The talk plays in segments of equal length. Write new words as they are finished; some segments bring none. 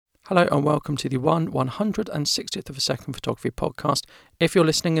Hello and welcome to the 160th of a second photography podcast. If you're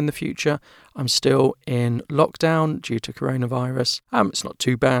listening in the future, I'm still in lockdown due to coronavirus. It's not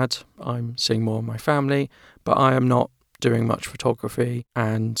too bad. I'm seeing more of my family, but I am not doing much photography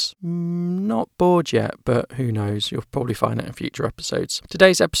and not bored yet, but who knows, you'll probably find it in future episodes.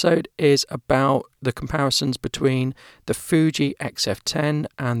 Today's episode is about the comparisons between the Fuji X-F10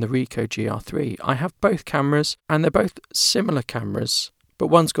 and the Ricoh GR3. I have both cameras and they're both similar cameras, but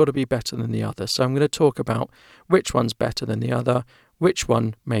one's got to be better than the other. So I'm going to talk about which one's better than the other, which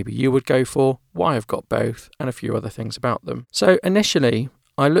one maybe you would go for, why I've got both, and a few other things about them. So initially,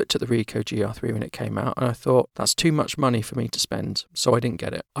 I looked at the Ricoh GR3 when it came out and I thought, that's too much money for me to spend, so I didn't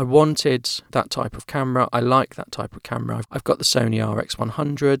get it. I wanted that type of camera. I like that type of camera. I've got the Sony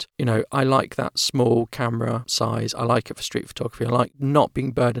RX100. I like that small camera size. I like it for street photography. I like not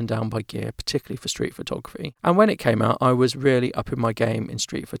being burdened down by gear, particularly for street photography. And when it came out, I was really up in my game in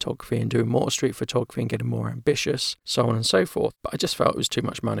street photography and doing more street photography and getting more ambitious, so on and so forth. But I just felt it was too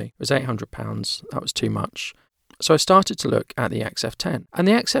much money. It was £800. That was too much. So I started to look at the X-F10, and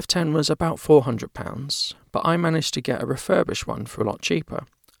the X-F10 was about £400, but I managed to get a refurbished one for a lot cheaper.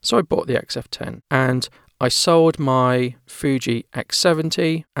 So I bought the X-F10, and I sold my Fuji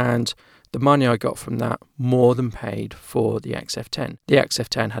X70, and the money I got from that more than paid for the X-F10. The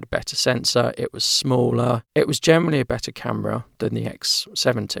X-F10 had a better sensor, it was smaller, it was generally a better camera than the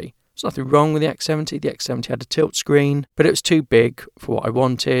X70. There's nothing wrong with the X70. The X70 had a tilt screen, but it was too big for what I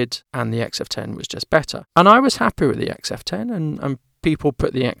wanted, and the X-F10 was just better. And I was happy with the X-F10, and people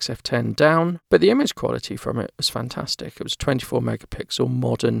put the X-F10 down, but the image quality from it was fantastic. It was a 24 megapixel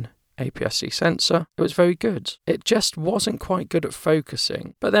modern APS-C sensor. It was very good. It just wasn't quite good at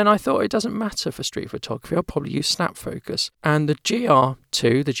focusing. But then I thought it doesn't matter for street photography. I'll probably use snap focus. And the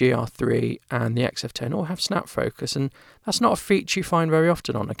GR2, the GR3 and the X-F10 all have snap focus, and that's not a feature you find very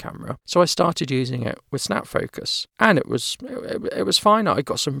often on a camera. So I started using it with snap focus, and it was fine. I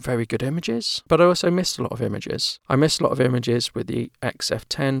got some very good images, but I also missed a lot of images. I missed a lot of images with the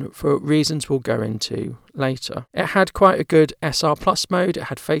X-F10 for reasons we'll go into later. It had quite a good SR Plus mode. It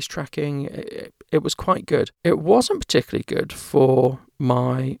had face tracking. It was quite good. It wasn't particularly good for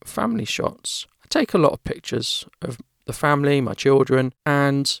my family shots. I take a lot of pictures of the family, my children,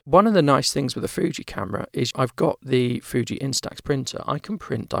 and one of the nice things with the Fuji camera is I've got the Fuji Instax printer. I can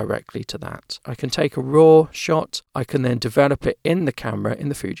print directly to that. I can take a raw shot, I can then develop it in the camera, in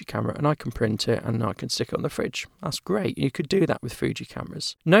the Fuji camera, and I can print it and I can stick it on the fridge. That's great. You could do that with Fuji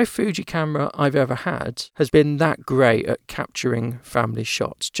cameras. No Fuji camera I've ever had has been that great at capturing family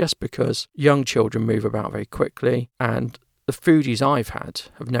shots, just because young children move about very quickly, and the Fujis I've had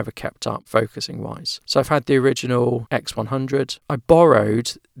have never kept up focusing wise. So I've had the original X100. I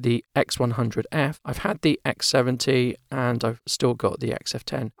borrowed the X100F. I've had the X70 and I've still got the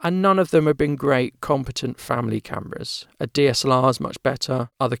X-F10. And none of them have been great, competent family cameras. A DSLR is much better.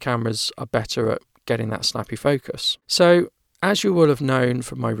 Other cameras are better at getting that snappy focus. So as you will have known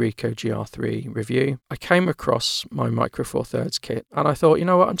from my Ricoh GR3 review, I came across my Micro Four Thirds kit and I thought, you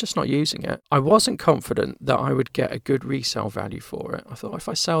know what, I'm just not using it. I wasn't confident that I would get a good resale value for it. I thought if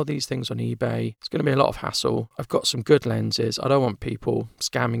I sell these things on eBay, it's going to be a lot of hassle. I've got some good lenses. I don't want people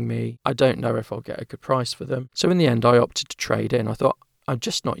scamming me. I don't know if I'll get a good price for them. So in the end, I opted to trade in. I thought, I'm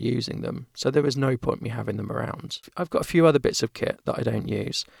just not using them, so there was no point me having them around. I've got a few other bits of kit that I don't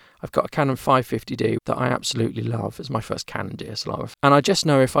use. I've got a Canon 550D that I absolutely love as my first Canon DSLR. And I just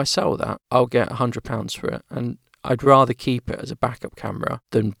know if I sell that, I'll get £100 for it. And I'd rather keep it as a backup camera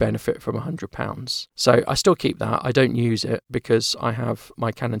than benefit from £100. So I still keep that. I don't use it because I have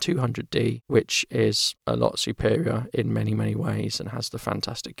my Canon 200D, which is a lot superior in many, many ways and has the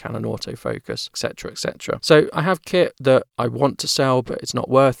fantastic Canon autofocus, etc., etc. So I have kit that I want to sell, but it's not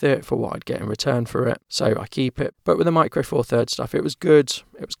worth it for what I'd get in return for it. So I keep it. But with the Micro Four Thirds stuff, it was good.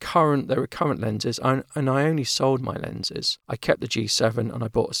 It was current. There were current lenses, and I only sold my lenses. I kept the G7 and I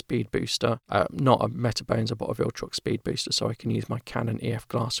bought a speed booster, not a Metabones. I bought a Viltrox speed booster so I can use my Canon EF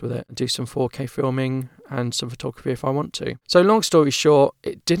glass with it and do some 4K filming and some photography if I want to. So long story short,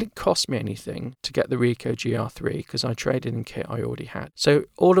 it didn't cost me anything to get the Ricoh GR3 because I traded in kit I already had. So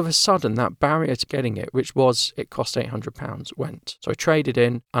all of a sudden that barrier to getting it, which was it cost £800, went. So I traded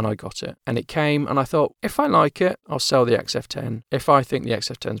in and I got it. And it came and I thought, if I like it, I'll sell the X-F10. If I think the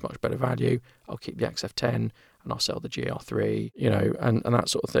X-F10 is much better value, I'll keep the X-F10. And I'll sell the GR3, and that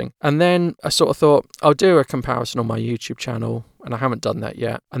sort of thing. And then I sort of thought, I'll do a comparison on my YouTube channel and I haven't done that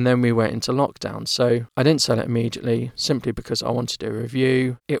yet. And then we went into lockdown. So I didn't sell it immediately simply because I wanted to do a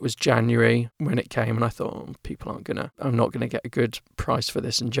review. It was January when it came, and I thought, I'm not going to get a good price for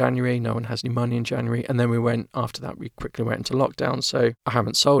this in January. No one has any money in January. And then after that, we quickly went into lockdown. So I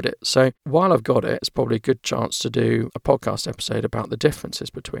haven't sold it. So while I've got it, it's probably a good chance to do a podcast episode about the differences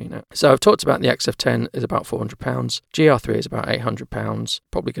between it. So I've talked about the XF10 is about £400. GR3 is about £800.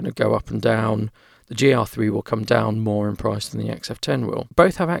 Probably going to go up and down. The GR3 will come down more in price than the XF10 will.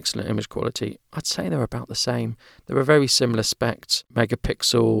 Both have excellent image quality. I'd say they're about the same. They're a very similar spec,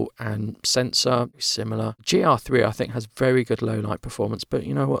 megapixel and sensor, similar. GR3 I think has very good low light performance, but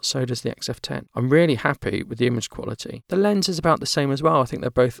you know what, so does the XF10. I'm really happy with the image quality. The lens is about the same as well. I think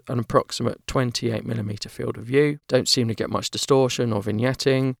they're both an approximate 28mm field of view. Don't seem to get much distortion or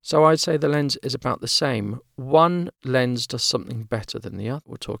vignetting. So I'd say the lens is about the same. One lens does something better than the other.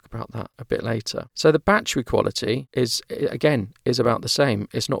 We'll talk about that a bit later. So the battery quality is about the same.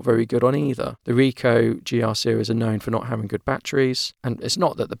 It's not very good on either. The Ricoh GR series are known for not having good batteries, and it's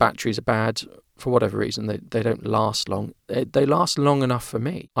not that the batteries are bad. For whatever reason, they don't last long. They last long enough for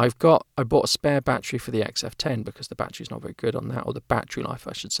me. I bought a spare battery for the XF10 because the battery's not very good on that, or the battery life,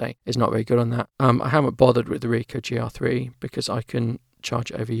 I should say, is not very good on that. I haven't bothered with the Ricoh GR3 because I can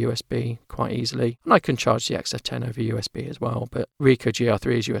charge it over USB quite easily, and I can charge the XF10 over USB as well, but Ricoh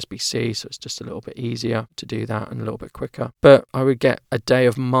GR3 is USB-C, so it's just a little bit easier to do that and a little bit quicker. But I would get a day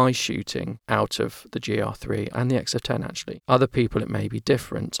of my shooting out of the GR3 and the XF10 actually. Other people it may be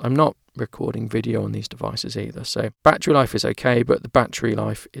different. I'm not recording video on these devices either, so battery life is okay, but the battery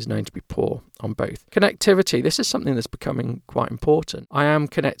life is known to be poor on both. Connectivity, this is something that's becoming quite important. I am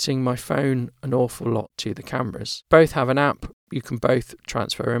connecting my phone an awful lot to the cameras. Both have an app. You can both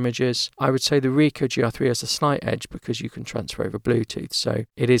transfer images. I would say the Ricoh GR3 has a slight edge because you can transfer over Bluetooth, so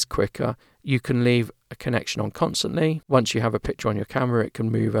it is quicker. You can leave a connection on constantly. Once you have a picture on your camera, it can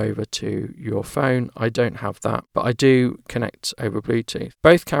move over to your phone. I don't have that, but I do connect over Bluetooth.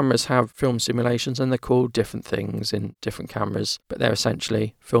 Both cameras have film simulations, and they're called different things in different cameras, but they're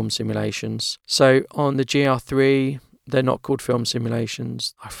essentially film simulations. So on the GR3, they're not called film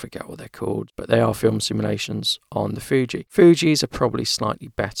simulations. I forget what they're called, but they are film simulations on the Fuji. Fuji's are probably slightly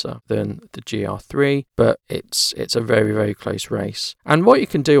better than the GR3, but it's a very, very close race. And what you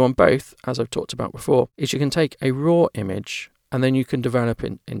can do on both, as I've talked about before, is you can take a raw image and then you can develop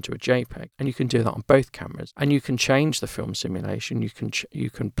it into a JPEG, and you can do that on both cameras. And you can change the film simulation. You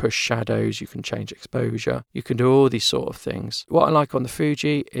can push shadows. You can change exposure. You can do all these sort of things. What I like on the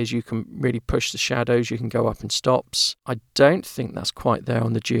Fuji is you can really push the shadows. You can go up in stops. I don't think that's quite there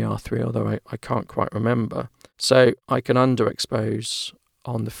on the GR3, although I can't quite remember. So I can underexpose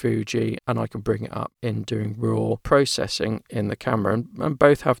on the Fuji, and I can bring it up in doing raw processing in the camera, and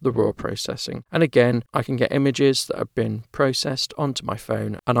both have the raw processing. And again, I can get images that have been processed onto my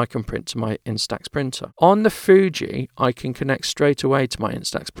phone, and I can print to my Instax printer. On the Fuji, I can connect straight away to my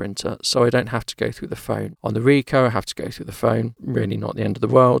Instax printer, so I don't have to go through the phone. On the Ricoh, I have to go through the phone. Really not the end of the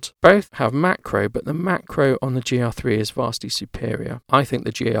world. Both have macro, but the macro on the GR3 is vastly superior. I think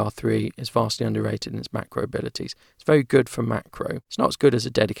the GR3 is vastly underrated in its macro abilities. It's very good for macro. It's not as good as a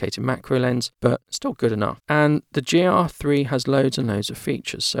dedicated macro lens, but still good enough. And the GR3 has loads and loads of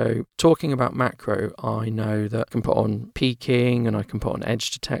features. So talking about macro, I know that I can put on peaking and I can put on edge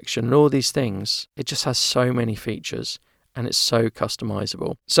detection and all these things. It just has so many features and it's so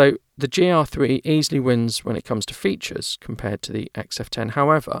customizable. So the GR3 easily wins when it comes to features compared to the XF10.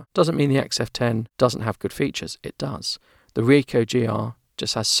 However, doesn't mean the XF10 doesn't have good features. It does. The Ricoh GR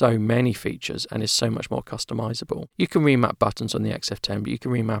just has so many features and is so much more customizable. You can remap buttons on the XF10, but you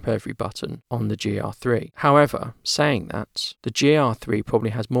can remap every button on the GR3. However, saying that, the GR3 probably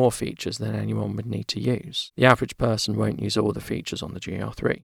has more features than anyone would need to use. The average person won't use all the features on the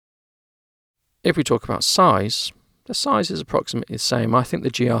GR3. If we talk about size, the size is approximately the same. I think the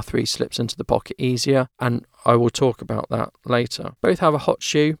GR3 slips into the pocket easier, and I will talk about that later. Both have a hot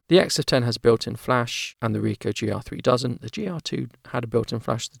shoe. The XF10 has built-in flash, and the Ricoh GR3 doesn't. The GR2 had a built-in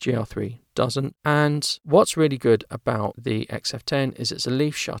flash, the GR3 doesn't. And what's really good about the XF10 is it's a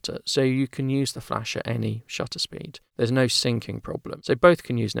leaf shutter, so you can use the flash at any shutter speed. There's no syncing problem. So both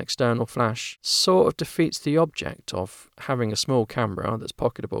can use an external flash. Sort of defeats the object of having a small camera that's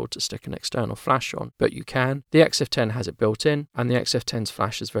pocketable to stick an external flash on, but you can. The XF10 has it built in, and the XF10's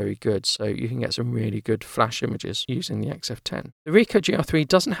flash is very good, so you can get some really good flash images using the XF10. The Ricoh GR3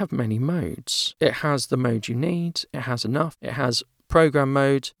 doesn't have many modes. It has the mode you need. It has enough. It has program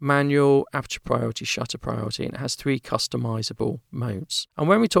mode, manual, aperture priority, shutter priority, and it has 3 customizable modes. And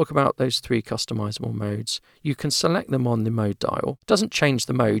when we talk about those 3 customizable modes, you can select them on the mode dial. It doesn't change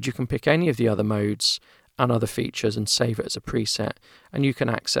the mode. You can pick any of the other modes and other features and save it as a preset, and you can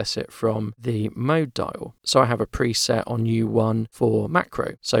access it from the mode dial. So I have a preset on U1 for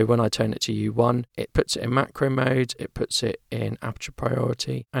macro. So when I turn it to U1, it puts it in macro mode, it puts it in aperture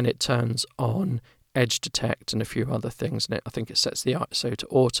priority, and it turns on edge detect and a few other things in it. I think it sets the ISO to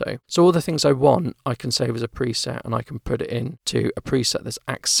auto. So all the things I want, I can save as a preset, and I can put it into a preset that's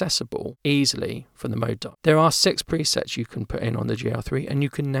accessible easily from the mode dial. There are 6 presets you can put in on the GR3, and you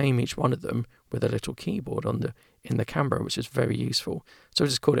can name each one of them with a little keyboard in the camera, which is very useful. So I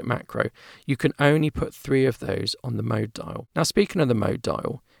just called it macro. You can only put 3 of those on the mode dial. Now, speaking of the mode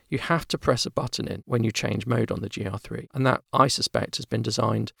dial, you have to press a button in when you change mode on the GR3. And that, I suspect, has been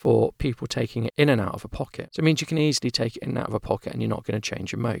designed for people taking it in and out of a pocket. So it means you can easily take it in and out of a pocket and you're not going to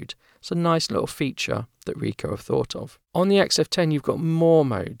change your mode. It's a nice little feature that Ricoh have thought of. On the XF10, you've got more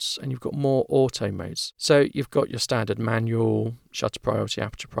modes and you've got more auto modes. So you've got your standard manual, shutter priority,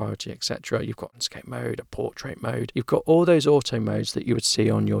 aperture priority, etc. You've got landscape mode, a portrait mode. You've got all those auto modes that you would see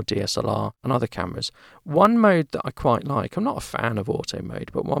on your DSLR and other cameras. One mode that I quite like, I'm not a fan of auto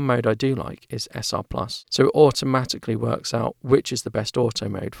mode, but one mode I do like is SR+. So it automatically works out which is the best auto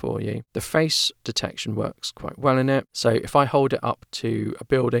mode for you. The face detection works quite well in it. So if I hold it up to a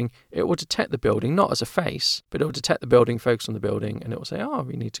building, it will detect the building, not as a face, but it will detect the building, focus on the building, and it will say, oh,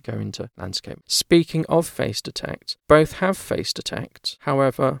 we need to go into landscape. Speaking of face detect, both have face detect.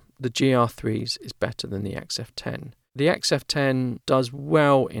 However, the GR3's is better than the XF10. The XF10 does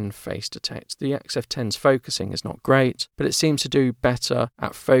well in face detect. The XF10's focusing is not great, but it seems to do better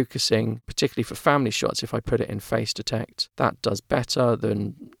at focusing, particularly for family shots. If I put it in face detect, that does better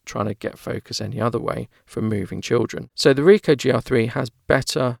than trying to get focus any other way for moving children. So the Ricoh GR3 has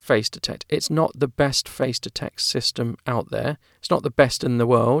better face detect. It's not the best face detect system out there. It's not the best in the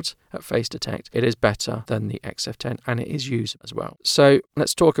world at face detect. It is better than the XF10 and it is used as well. So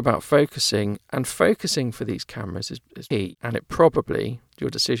let's talk about focusing, and focusing for these cameras is key, and it probably,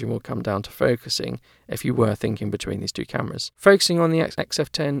 your decision will come down to focusing if you were thinking between these two cameras. Focusing on the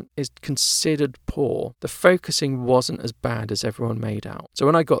XF10 is considered poor. The focusing wasn't as bad as everyone made out. So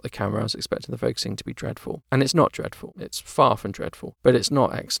when I got the camera, I was expecting the focusing to be dreadful, and it's not dreadful. It's far from dreadful, but it's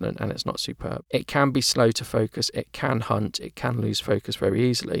not excellent and it's not superb. It can be slow to focus, it can hunt, it can lose focus very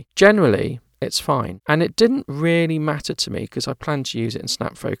easily. Generally, it's fine. And it didn't really matter to me because I planned to use it in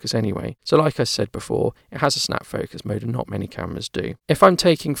snap focus anyway. So like I said before, it has a snap focus mode and not many cameras do. If I'm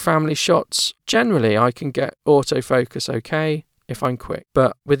taking family shots, generally I can get autofocus okay if I'm quick.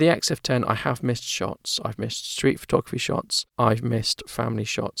 But with the XF10, I have missed shots. I've missed street photography shots. I've missed family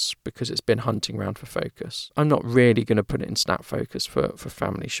shots because it's been hunting around for focus. I'm not really going to put it in snap focus for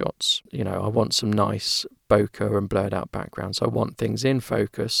family shots. You know, I want some nice bokeh and blurred out backgrounds. I want things in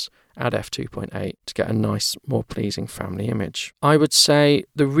focus at f2.8 to get a nice, more pleasing family image. I would say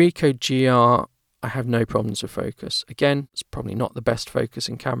the Ricoh GR, I have no problems with focus. Again, it's probably not the best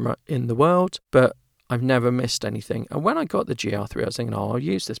focusing camera in the world, but I've never missed anything. And when I got the GR3, I was thinking, oh, I'll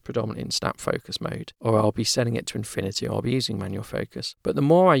use this predominantly in snap focus mode, or I'll be setting it to infinity, or I'll be using manual focus. But the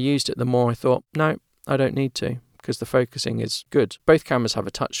more I used it, the more I thought, no, I don't need to, because the focusing is good. Both cameras have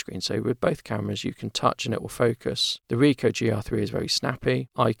a touchscreen, so with both cameras you can touch and it will focus. The Ricoh GR3 is very snappy.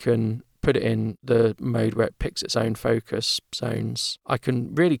 I can put it in the mode where it picks its own focus zones. I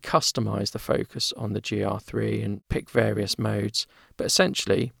can really customize the focus on the GR3 and pick various modes, but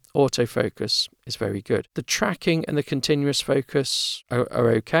essentially autofocus is very good. The tracking and the continuous focus are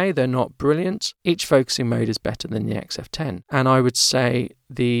okay. They're not brilliant. Each focusing mode is better than the XF10. And I would say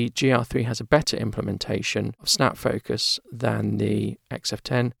the GR3 has a better implementation of snap focus than the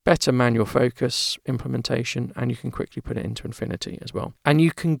XF10. Better manual focus implementation, and you can quickly put it into infinity as well. And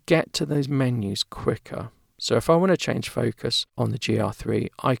you can get to those menus quicker. So if I want to change focus on the GR3,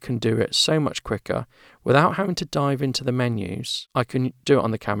 I can do it so much quicker without having to dive into the menus. I can do it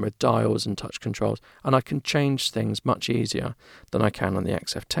on the camera with dials and touch controls, and I can change things much easier than I can on the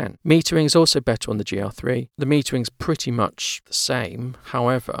XF10. Metering is also better on the GR3. The metering is pretty much the same.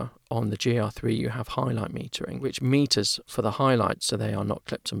 However, on the GR3 you have highlight metering, which meters for the highlights so they are not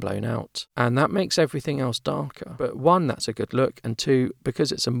clipped and blown out. And that makes everything else darker. But one, that's a good look, and two,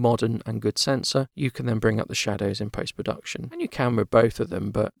 because it's a modern and good sensor, you can then bring up the shadows in post-production. And you can with both of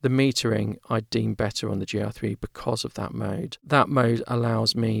them, but the metering I deem better on the GR3 because of that mode. That mode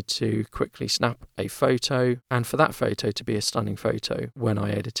allows me to quickly snap a photo, and for that photo to be a stunning photo when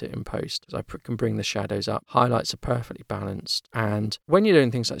I edit it in post. I can bring the shadows up, highlights are perfectly balanced, and when you're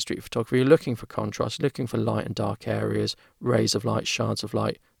doing things like street photography, you're looking for contrast, looking for light and dark areas, rays of light, shards of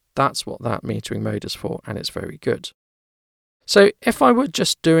light. That's what that metering mode is for, and it's very good. So if I were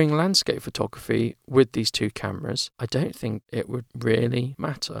just doing landscape photography with these two cameras, I don't think it would really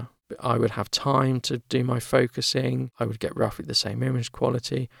matter, I would have time to do my focusing. I would get roughly the same image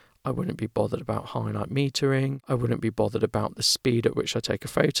quality. I wouldn't be bothered about highlight metering. I wouldn't be bothered about the speed at which I take a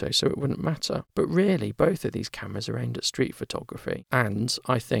photo, so it wouldn't matter. But really, both of these cameras are aimed at street photography. And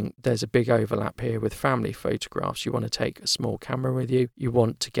I think there's a big overlap here with family photographs. You want to take a small camera with you. You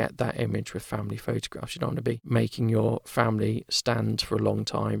want to get that image with family photographs. You don't want to be making your family stand for a long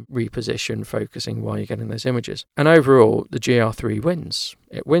time, reposition, focusing while you're getting those images. And overall, the GR3 wins.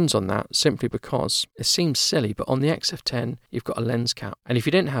 It wins on that simply because it seems silly, but on the XF10, you've got a lens cap. And if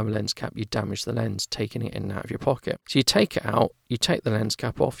you didn't have a lens cap, you damage the lens, taking it in and out of your pocket. So you take it out, you take the lens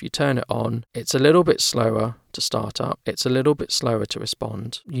cap off, you turn it on. It's a little bit slower to start up. It's a little bit slower to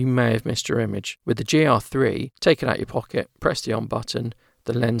respond. You may have missed your image. With the GR3, take it out your pocket, press the on button,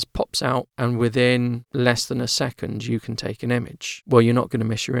 the lens pops out, and within less than a second you can take an image. Well, you're not going to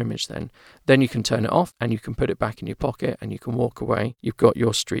miss your image then. Then you can turn it off and you can put it back in your pocket and you can walk away. You've got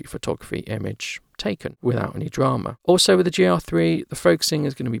your street photography image taken without any drama. Also with the GR3, the focusing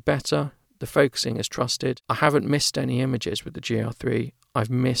is going to be better. The focusing is trusted. I haven't missed any images with the GR3. I've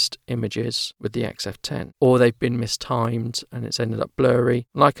missed images with the XF10, or they've been mistimed and it's ended up blurry.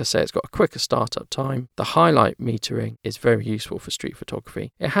 Like I say, it's got a quicker startup time. The highlight metering is very useful for street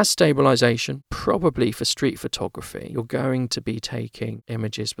photography. It has stabilization, probably for street photography. You're going to be taking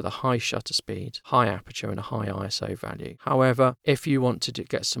images with a high shutter speed, high aperture and a high ISO value. However, if you want to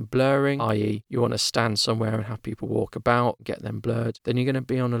get some blurring, i.e. you want to stand somewhere and have people walk about, get them blurred, then you're going to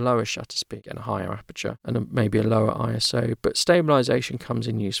be on a lower shutter speed and a higher aperture and maybe a lower ISO, but stabilization comes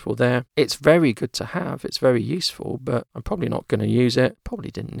in useful there. It's very good to have, it's very useful, but I'm probably not going to use it, probably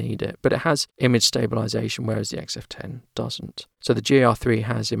didn't need it, but it has image stabilization, whereas the XF10 doesn't. So the GR3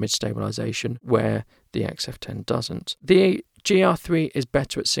 has image stabilization where the XF10 doesn't. The GR3 is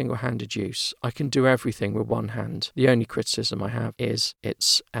better at single-handed use. I can do everything with one hand. The only criticism I have is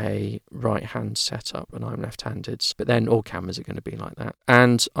it's a right-hand setup and I'm left-handed, but then all cameras are going to be like that.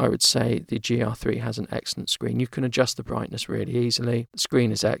 And I would say the GR3 has an excellent screen. You can adjust the brightness really easily. The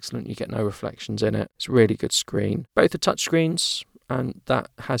screen is excellent. You get no reflections in it. It's a really good screen. Both are touch screens, and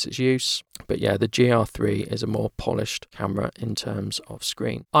that has its use. But yeah, the GR3 is a more polished camera in terms of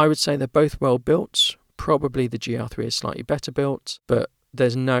screen. I would say they're both well built. Probably the GR3 is slightly better built, but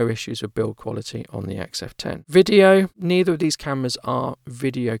there's no issues with build quality on the XF10. Video, neither of these cameras are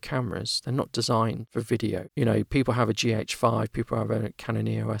video cameras. They're not designed for video. You know, people have a GH5, people have a Canon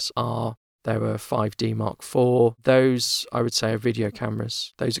EOS R. There are 5D Mark IV. Those, I would say, are video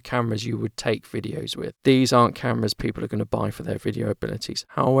cameras. Those are cameras you would take videos with. These aren't cameras people are going to buy for their video abilities.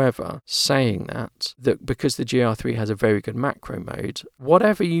 However, saying that because the GR3 has a very good macro mode,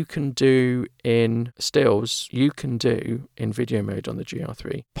 whatever you can do in stills, you can do in video mode on the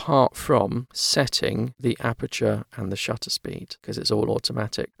GR3, apart from setting the aperture and the shutter speed, because it's all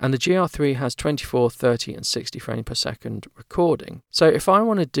automatic. And the GR3 has 24, 30, and 60 frames per second recording. So if I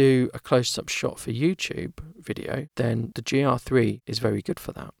want to do a close up shot for YouTube video, then the GR3 is very good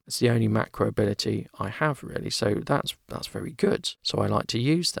for that. It's the only macro ability I have really, so that's very good. So I like to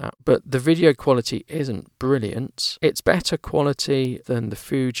use that. But the video quality isn't brilliant. It's better quality than the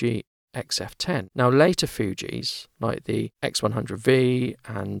Fuji XF10. Now later Fujis like the X100V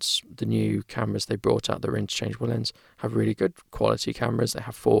and the new cameras they brought out that are interchangeable lens have really good quality cameras. They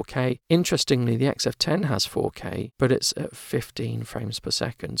have 4K. Interestingly, the XF10 has 4K, but it's at 15 frames per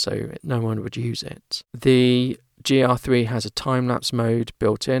second, so no one would use it. The GR3 has a time-lapse mode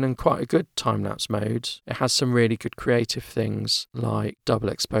built in, and quite a good time-lapse mode. It has some really good creative things like double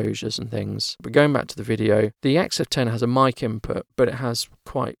exposures and things. But going back to the video, the XF10 has a mic input, but it has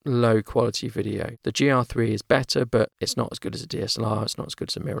quite low quality video. The GR3 is better, but it's not as good as a DSLR, it's not as good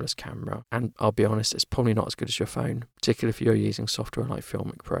as a mirrorless camera. And I'll be honest, it's probably not as good as your phone, particularly if you're using software like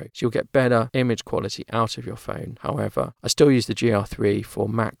Filmic Pro. So you'll get better image quality out of your phone. However, I still use the GR3 for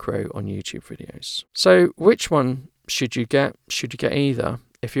macro on YouTube videos. So which one should you get? Should you get either?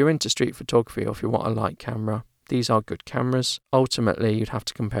 If you're into street photography or if you want a light camera, these are good cameras. Ultimately, you'd have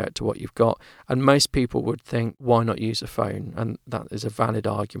to compare it to what you've got. And most people would think, why not use a phone? And that is a valid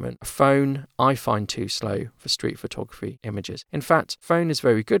argument. A phone, I find too slow for street photography images. In fact, phone is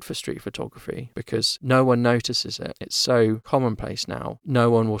very good for street photography because no one notices it. It's so commonplace now. No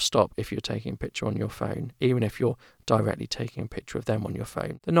one will stop if you're taking a picture on your phone, even if you're directly taking a picture of them on your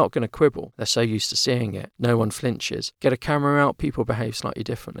phone. They're not going to quibble. They're so used to seeing it. No one flinches. Get a camera out, people behave slightly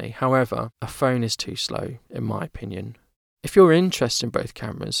differently. However, a phone is too slow, in my opinion. If you're interested in both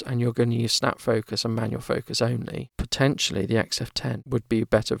cameras and you're going to use snap focus and manual focus only, potentially the XF10 would be a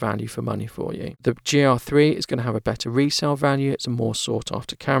better value for money for you. The GR3 is going to have a better resale value. It's a more sought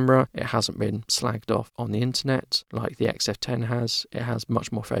after camera. It hasn't been slagged off on the internet like the XF10 has. It has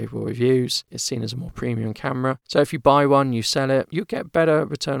much more favourable reviews. It's seen as a more premium camera. So if you buy one, you sell it, you get better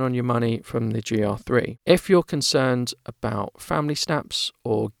return on your money from the GR3. If you're concerned about family snaps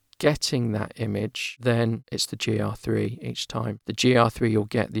or getting that image, then it's the GR3 each time. The GR3, you'll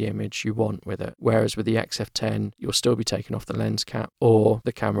get the image you want with it, whereas with the XF10, you'll still be taking off the lens cap or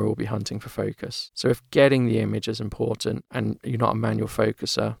the camera will be hunting for focus. So if getting the image is important and you're not a manual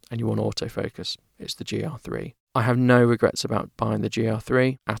focuser and you want autofocus, it's the GR3. I have no regrets about buying the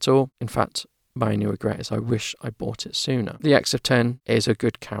GR3 at all. In fact, my only regret is I wish I bought it sooner. The XF10 is a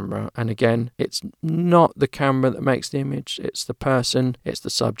good camera, and again, it's not the camera that makes the image, it's the person, it's the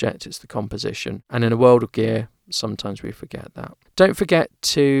subject, it's the composition. And in a world of gear, sometimes we forget that. Don't forget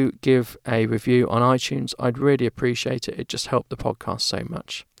to give a review on iTunes. I'd really appreciate it. It just helped the podcast so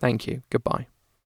much. Thank you. Goodbye.